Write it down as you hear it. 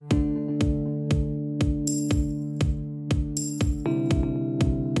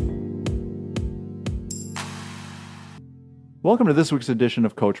Welcome to this week's edition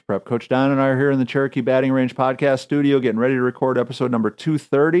of Coach Prep. Coach Don and I are here in the Cherokee Batting Range podcast studio getting ready to record episode number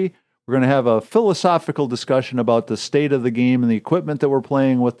 230. We're going to have a philosophical discussion about the state of the game and the equipment that we're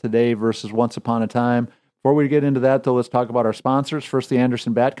playing with today versus once upon a time. Before we get into that, though, let's talk about our sponsors. First, the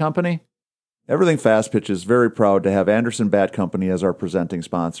Anderson Bat Company. Everything Fast Pitch is very proud to have Anderson Bat Company as our presenting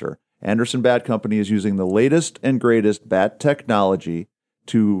sponsor. Anderson Bat Company is using the latest and greatest bat technology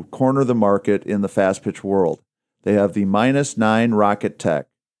to corner the market in the fast pitch world. They have the -9 Rocket Tech,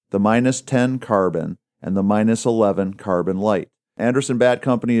 the -10 Carbon, and the -11 Carbon Light. Anderson Bat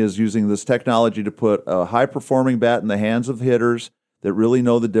Company is using this technology to put a high-performing bat in the hands of hitters that really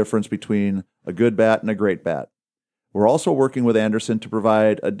know the difference between a good bat and a great bat. We're also working with Anderson to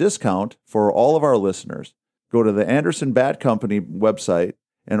provide a discount for all of our listeners. Go to the Anderson Bat Company website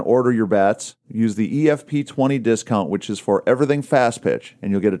and order your bats. Use the EFP20 discount, which is for everything fast pitch,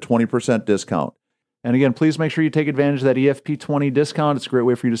 and you'll get a 20% discount. And again, please make sure you take advantage of that EFP20 discount. It's a great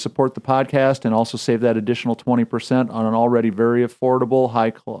way for you to support the podcast and also save that additional 20% on an already very affordable,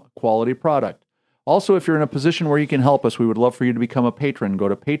 high-quality product. Also, if you're in a position where you can help us, we would love for you to become a patron. Go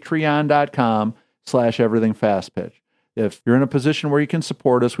to patreon.com/everythingfastpitch. If you're in a position where you can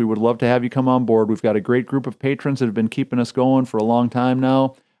support us, we would love to have you come on board. We've got a great group of patrons that have been keeping us going for a long time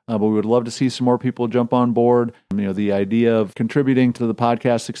now. But we would love to see some more people jump on board. The idea of contributing to the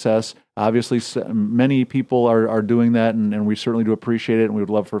podcast success, obviously many people are doing that, and we certainly do appreciate it, and we would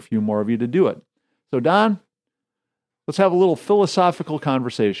love for a few more of you to do it. So, Don, let's have a little philosophical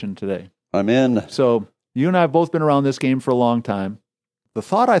conversation today. I'm in. So, you and I have both been around this game for a long time. The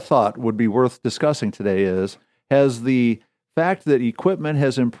thought I thought would be worth discussing today has the fact that equipment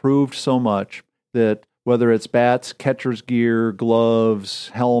has improved so much that whether it's bats, catcher's gear, gloves,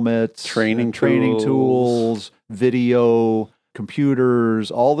 helmets, training tools, video,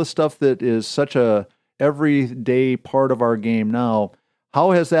 computers, all the stuff that is such a everyday part of our game now, how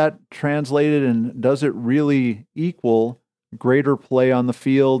has that translated, and does it really equal greater play on the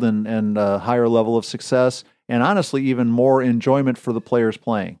field and a higher level of success, and honestly, even more enjoyment for the players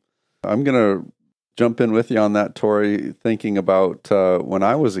playing? I'm going to jump in with you on that, Tori, thinking about when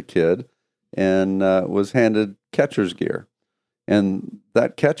I was a kid and was handed catcher's gear. And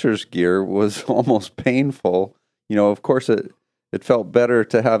that catcher's gear was almost painful. Of course, it felt better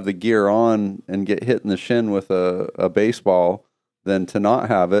to have the gear on and get hit in the shin with a baseball than to not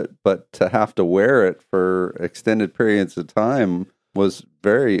have it, but to have to wear it for extended periods of time was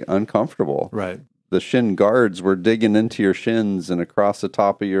very uncomfortable. Right. The shin guards were digging into your shins and across the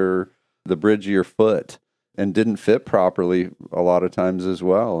top of the bridge of your foot, and didn't fit properly a lot of times as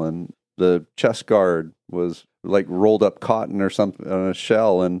well. And the chest guard was like rolled up cotton or something on a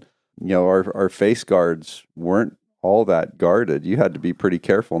shell, and our face guards weren't all that guarded. You had to be pretty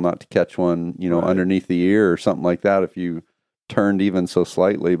careful not to catch one, Right. underneath the ear or something like that if you turned even so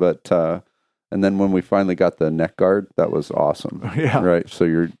slightly. But and then when we finally got the neck guard, that was awesome. Yeah. Right. So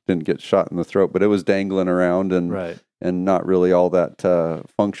you didn't get shot in the throat, but it was dangling around and Right. and not really all that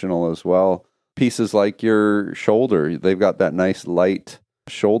functional as well. Pieces like your shoulder, they've got that nice light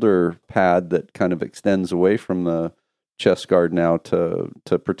shoulder pad that kind of extends away from the chest guard now to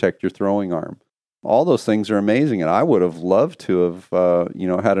protect your throwing arm. All those things are amazing, and I would have loved to have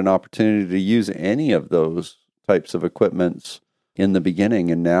had an opportunity to use any of those types of equipments in the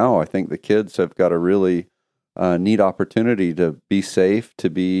beginning. And now I think the kids have got a really neat opportunity to be safe, to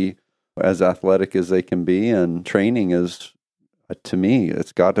be as athletic as they can be, and training is, to me,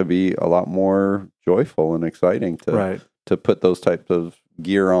 it's got to be a lot more joyful and exciting to put those types of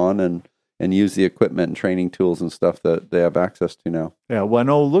gear on and use the equipment and training tools and stuff that they have access to now. Yeah, well,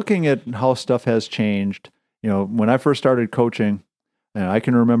 no, looking at how stuff has changed, when I first started coaching, I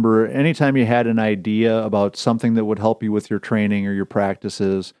can remember anytime you had an idea about something that would help you with your training or your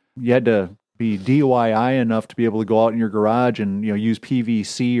practices, you had to be DIY enough to be able to go out in your garage and use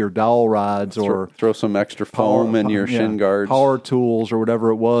PVC or dowel rods or throw some extra foam in your shin guards, power tools or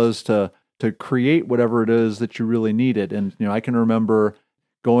whatever it was to create whatever it is that you really needed. And I can remember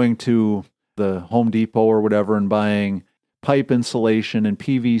going to the Home Depot or whatever and buying pipe insulation and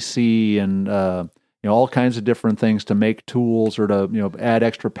PVC and all kinds of different things to make tools or to add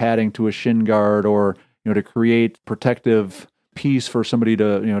extra padding to a shin guard or to create protective piece for somebody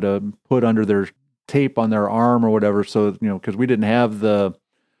to put under their tape on their arm or whatever. So because we didn't have the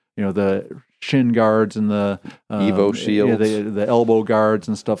shin guards and the Evo shields, the elbow guards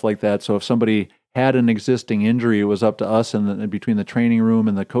and stuff like that. So if somebody had an existing injury, it was up to us and between the training room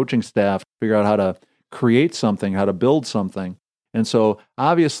and the coaching staff to figure out how to create something, how to build something. And so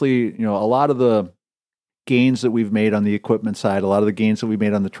obviously, a lot of the gains that we've made on the equipment side, a lot of the gains that we've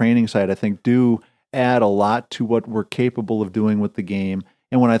made on the training side, I think do add a lot to what we're capable of doing with the game.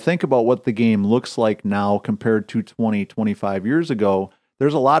 And when I think about what the game looks like now compared to 20, 25 years ago,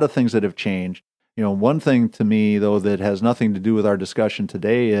 there's a lot of things that have changed. One thing to me, though, that has nothing to do with our discussion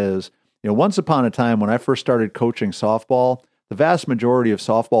today is, once upon a time when I first started coaching softball, the vast majority of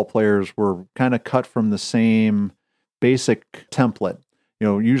softball players were kind of cut from the same basic template.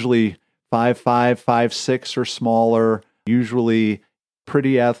 Usually 5'5", 5'6", or smaller, usually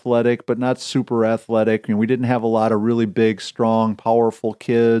pretty athletic, but not super athletic. We didn't have a lot of really big, strong, powerful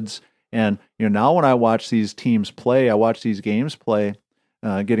kids. And now when I watch these teams play, I watch these games play,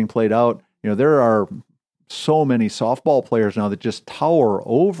 getting played out, there are so many softball players now that just tower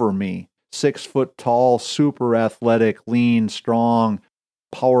over me. 6 foot tall, super athletic, lean, strong,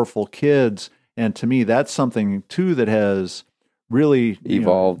 powerful kids. And to me, that's something too that has really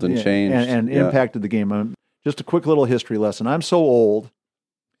evolved and changed and impacted the game. Just a quick little history lesson. I'm so old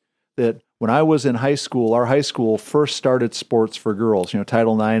that when I was in high school, our high school first started sports for girls.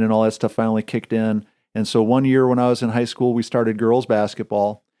 Title IX and all that stuff finally kicked in. And so one year when I was in high school, we started girls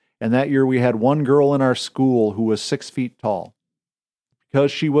basketball. And that year we had one girl in our school who was 6 feet tall. Because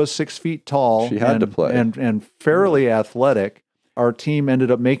she was 6 feet tall, she had to play and fairly athletic, our team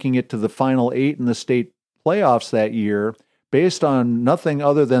ended up making it to the final 8 in the state playoffs that year, based on nothing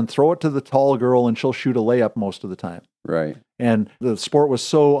other than throw it to the tall girl and she'll shoot a layup most of the time. Right. And the sport was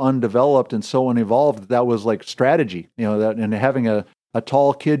so undeveloped and so unevolved that was like strategy. And having a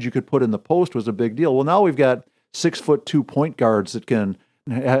tall kid you could put in the post was a big deal. Well, now we've got 6'2" point guards that can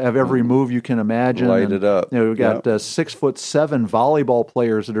have every move you can imagine. Light it up. We've got 6'7" volleyball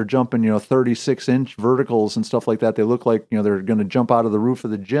players that are jumping, 36-inch verticals and stuff like that. They look like, they're going to jump out of the roof of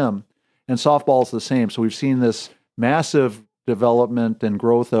the gym. And softball is the same. So we've seen this massive development and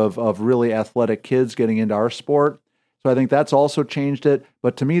growth of really athletic kids getting into our sport. So I think that's also changed it.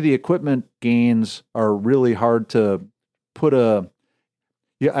 But to me, the equipment gains are really hard to put I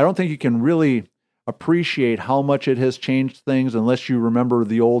don't think you can really appreciate how much it has changed things unless you remember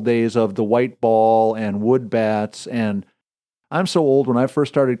the old days of the white ball and wood bats. And I'm so old, when I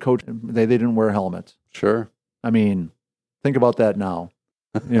first started coaching, they didn't wear helmets. Sure. I mean, think about that now.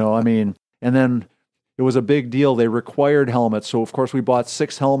 And then it was a big deal. They required helmets. So, of course, we bought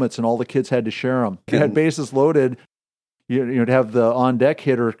 6 helmets and all the kids had to share them. You had bases loaded. You'd have the on-deck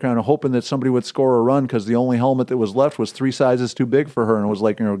hitter kind of hoping that somebody would score a run because the only helmet that was left was 3 sizes too big for her, and it was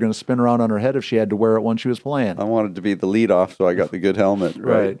like, going to spin around on her head if she had to wear it when she was playing. I wanted to be the leadoff, so I got the good helmet.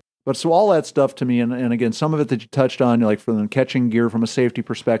 Right. But so all that stuff to me, and again, some of it that you touched on, like from the catching gear from a safety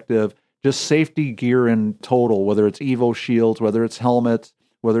perspective, just safety gear in total, whether it's Evo shields, whether it's helmets,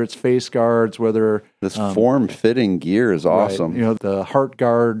 whether it's face guards, whether this form-fitting gear is awesome. Right, the heart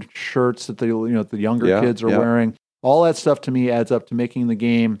guard shirts that the younger kids are wearing. All that stuff to me adds up to making the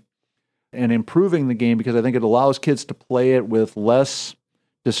game and improving the game, because I think it allows kids to play it with less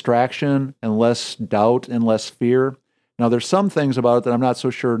distraction and less doubt and less fear. Now, there's some things about it that I'm not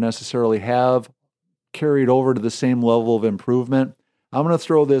so sure necessarily have carried over to the same level of improvement. I'm going to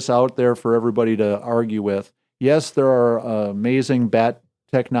throw this out there for everybody to argue with. Yes, there are amazing bat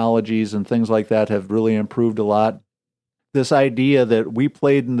technologies and things like that have really improved a lot. This idea that we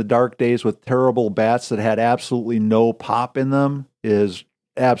played in the dark days with terrible bats that had absolutely no pop in them is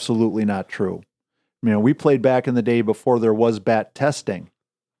absolutely not true. We played back in the day before there was bat testing.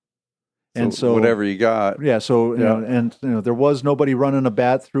 And so whatever you got. Yeah, so there was nobody running a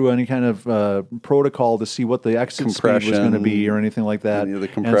bat through any kind of protocol to see what the exit speed was going to be or anything like that. The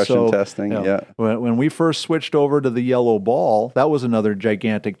compression testing, When we first switched over to the yellow ball, that was another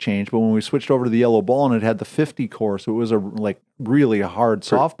gigantic change. But when we switched over to the yellow ball and it had the 50 core, so it was really a hard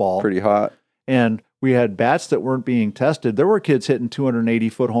softball. Pretty hot. And we had bats that weren't being tested. There were kids hitting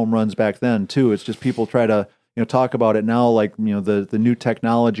 280-foot home runs back then, too. It's just people try to talk about it now like, the new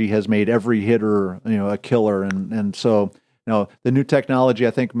technology has made every hitter, a killer. And so, the new technology,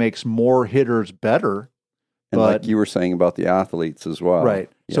 I think, makes more hitters better. And like you were saying about the athletes as well.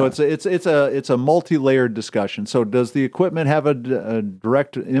 Right. Yeah. So it's a multi-layered discussion. So does the equipment have a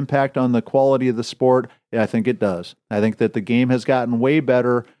direct impact on the quality of the sport? Yeah, I think it does. I think that the game has gotten way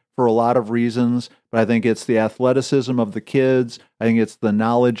better for a lot of reasons, but I think it's the athleticism of the kids. I think it's the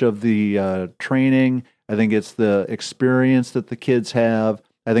knowledge of the training. I think it's the experience that the kids have.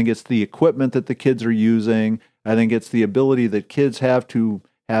 I think it's the equipment that the kids are using. I think it's the ability that kids have to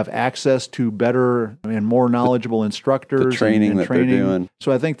have access to better and more knowledgeable instructors. The training that they're doing.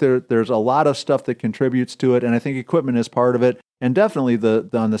 So I think there's a lot of stuff that contributes to it, and I think equipment is part of it, and definitely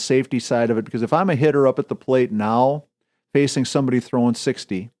on the safety side of it, because if I'm a hitter up at the plate now, facing somebody throwing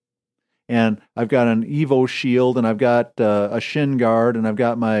 60, And I've got an Evo shield, and I've got a shin guard, and I've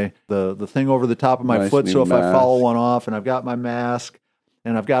got the thing over the top of my foot. So if I follow one off, and I've got my mask,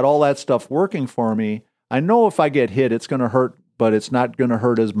 and I've got all that stuff working for me, I know if I get hit, it's going to hurt, but it's not going to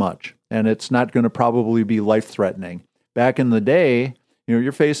hurt as much, and it's not going to probably be life-threatening. Back in the day,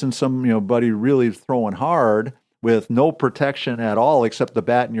 you're facing some, buddy really throwing hard with no protection at all except the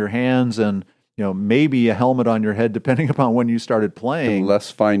bat in your hands and, maybe a helmet on your head, depending upon when you started playing. And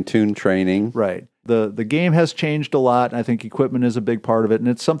less fine-tuned training. Right. The game has changed a lot, and I think equipment is a big part of it, and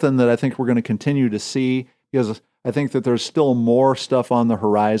it's something that I think we're going to continue to see, because I think that there's still more stuff on the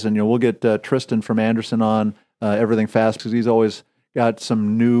horizon. We'll get Tristan from Anderson on Everything Fast, because he's always got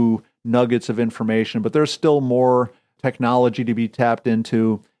some new nuggets of information, but there's still more technology to be tapped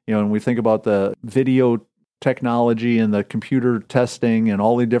into. And we think about the video technology and the computer testing and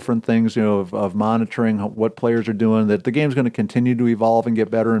all the different things, of monitoring what players are doing, that the game's going to continue to evolve and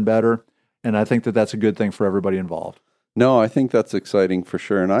get better and better. And I think that that's a good thing for everybody involved. No, I think that's exciting for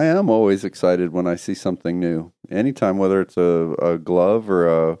sure. And I am always excited when I see something new. Anytime, whether it's a glove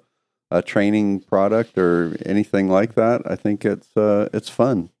or a training product or anything like that, I think it's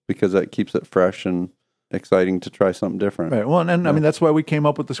fun, because that keeps it fresh and exciting to try something different. Right. Well, and I mean, that's why we came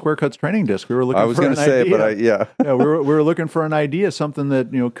up with the Square Cuts training disc. We were looking. I was going to say, idea. But yeah, we were looking for an idea, something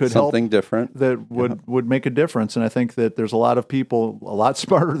that could something help, different that would make a difference. And I think that there's a lot of people a lot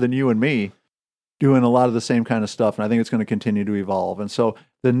smarter than you and me doing a lot of the same kind of stuff. And I think it's going to continue to evolve. And so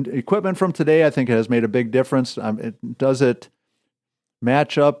the equipment from today, I think, it has made a big difference. Does it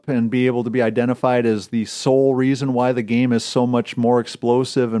match up and be able to be identified as the sole reason why the game is so much more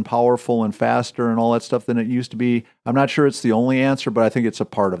explosive and powerful and faster and all that stuff than it used to be? I'm not sure it's the only answer, but I think it's a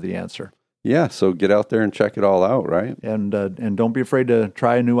part of the answer. Yeah, so get out there and check it all out, right? And don't be afraid to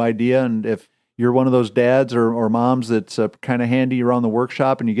try a new idea. And if you're one of those dads or moms that's kind of handy around the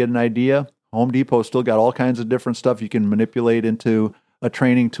workshop and you get an idea, Home Depot still got all kinds of different stuff you can manipulate into a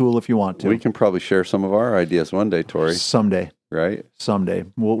training tool if you want to. We can probably share some of our ideas one day, Tori. Someday. Right? Someday.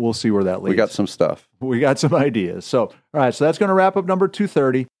 We'll see where that leads. We got some stuff. We got some ideas. So, all right, so that's going to wrap up number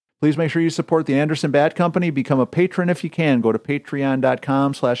 230. Please make sure you support the Anderson Bat Company. Become a patron if you can. Go to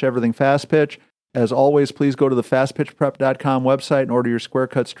patreon.com/everythingfastpitch. As always, please go to the fastpitchprep.com website and order your Square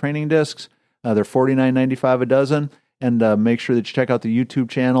Cuts training discs. They're $49.95 a dozen. And make sure that you check out the YouTube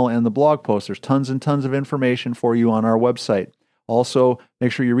channel and the blog post. There's tons and tons of information for you on our website. Also,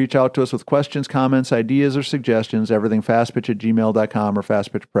 make sure you reach out to us with questions, comments, ideas, or suggestions, everythingfastpitch@gmail.com or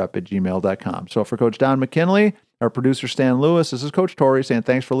fastpitchprep@gmail.com. So for Coach Don McKinley, our producer Stan Lewis, this is Coach Tori saying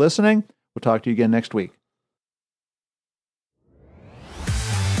thanks for listening. We'll talk to you again next week.